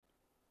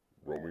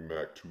Romy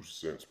Mac 2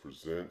 Cents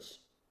presents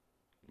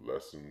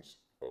Lessons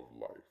of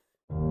Life.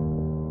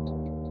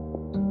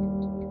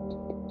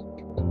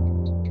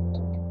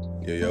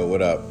 Yo,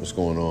 what up? What's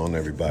going on,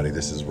 everybody?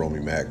 This is Romy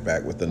Mac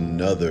back with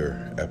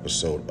another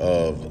episode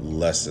of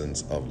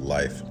Lessons of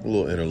Life. A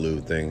little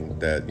interlude thing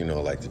that, I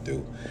like to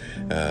do.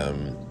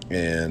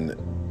 And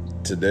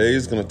today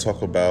is going to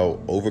talk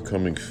about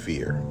overcoming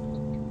fear.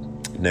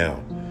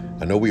 Now,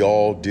 I know we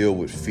all deal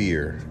with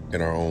fear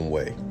in our own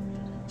way.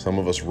 Some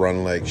of us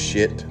run like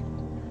shit,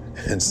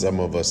 and some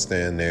of us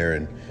stand there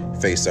and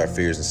face our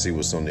fears and see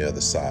what's on the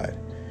other side.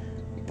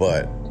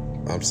 But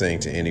I'm saying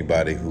to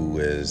anybody who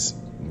has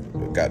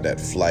got that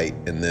flight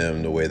in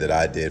them the way that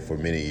I did for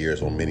many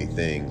years on many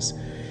things,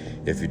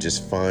 if you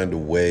just find a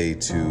way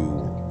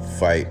to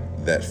fight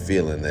that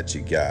feeling that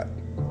you got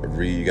to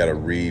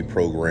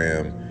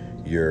reprogram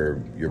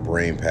your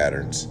brain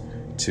patterns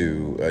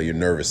to your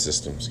nervous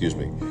system,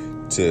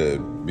 to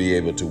be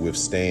able to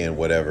withstand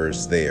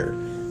whatever's there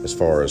as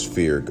far as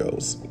fear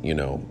goes.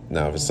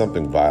 Now if it's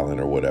something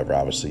violent or whatever,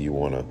 obviously you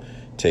want to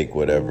take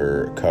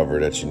whatever cover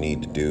that you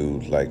need to do,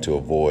 like to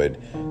avoid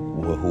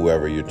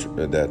whoever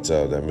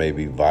that may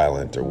be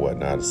violent or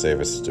whatnot. Say if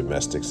it's a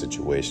domestic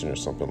situation or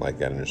something like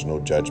that, and there's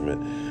no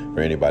judgment for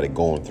anybody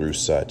going through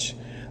such.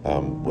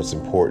 What's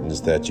important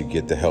is that you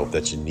get the help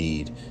that you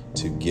need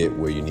to get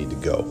where you need to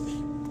go.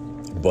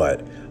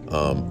 But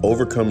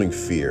overcoming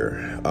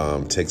fear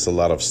takes a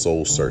lot of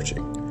soul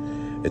searching.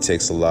 It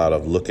takes a lot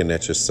of looking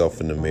at yourself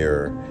in the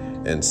mirror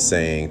and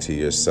saying to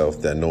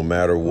yourself that no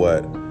matter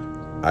what,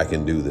 I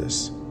can do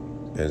this.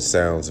 And it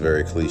sounds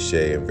very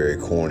cliche and very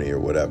corny or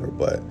whatever,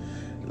 but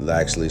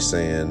actually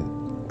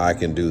saying, I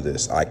can do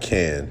this. I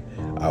can,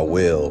 I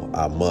will,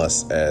 I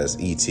must, as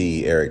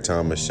E.T. Eric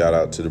Thomas, shout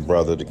out to the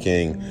brother, the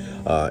king,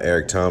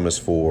 Eric Thomas,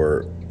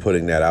 for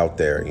putting that out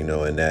there,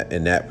 in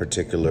that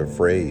particular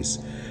phrase.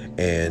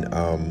 And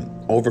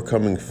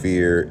overcoming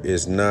fear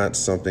is not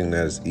something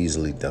that is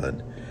easily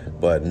done.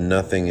 But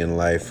nothing in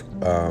life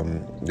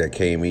that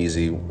came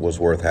easy was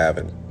worth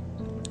having.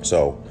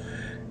 So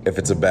if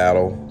it's a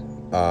battle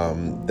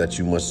that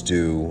you must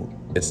do,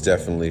 it's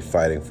definitely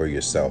fighting for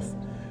yourself,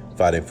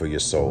 fighting for your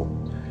soul.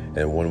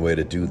 And one way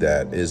to do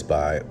that is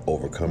by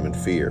overcoming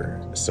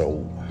fear. So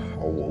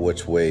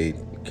which way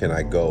can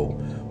I go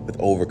with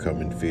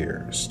overcoming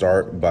fear?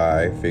 Start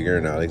by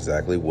figuring out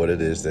exactly what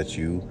it is that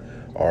you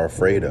are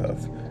afraid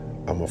of.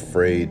 I'm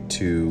afraid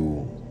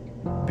to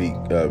be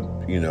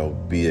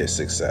a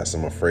success.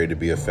 I'm afraid to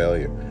be a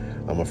failure.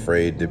 I'm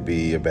afraid to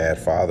be a bad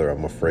father.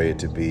 I'm afraid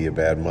to be a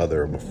bad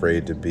mother. I'm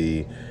afraid to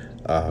be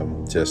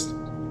just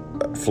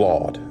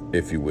flawed,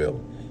 if you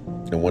will.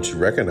 And once you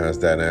recognize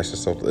that and ask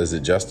yourself, is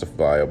it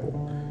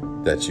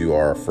justifiable that you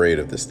are afraid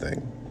of this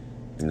thing?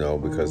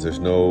 Because there's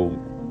no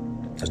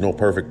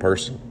perfect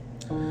person.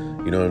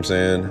 You know what I'm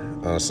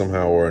saying?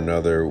 Somehow or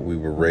another, we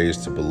were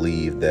raised to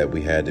believe that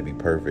we had to be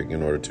perfect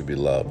in order to be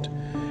loved.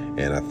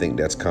 And I think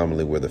that's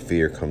commonly where the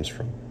fear comes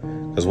from.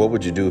 Because what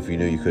would you do if you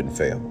knew you couldn't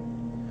fail?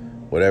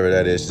 Whatever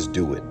that is, just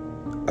do it.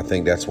 I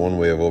think that's one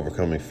way of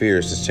overcoming fear,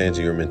 is just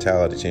changing your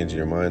mentality, changing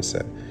your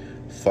mindset.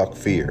 Fuck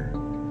fear.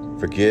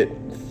 Forget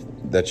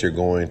that you're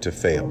going to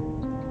fail.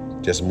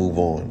 Just move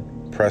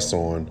on. Press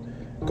on.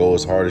 Go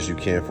as hard as you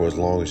can for as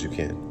long as you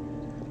can.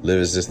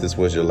 Live as if this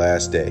was your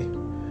last day.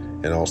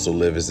 And also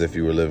live as if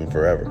you were living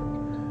forever.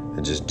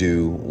 And just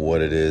do what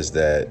it is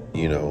that,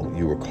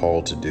 you were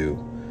called to do.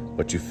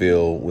 What you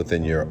feel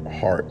within your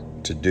heart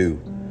to do,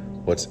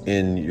 what's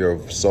in your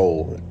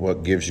soul,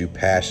 what gives you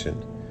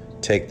passion,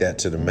 take that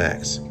to the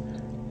max.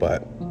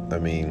 But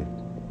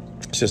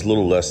it's just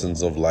little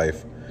lessons of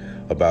life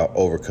about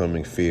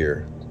overcoming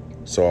fear.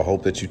 So I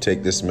hope that you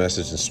take this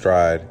message in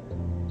stride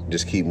and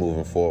just keep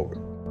moving forward.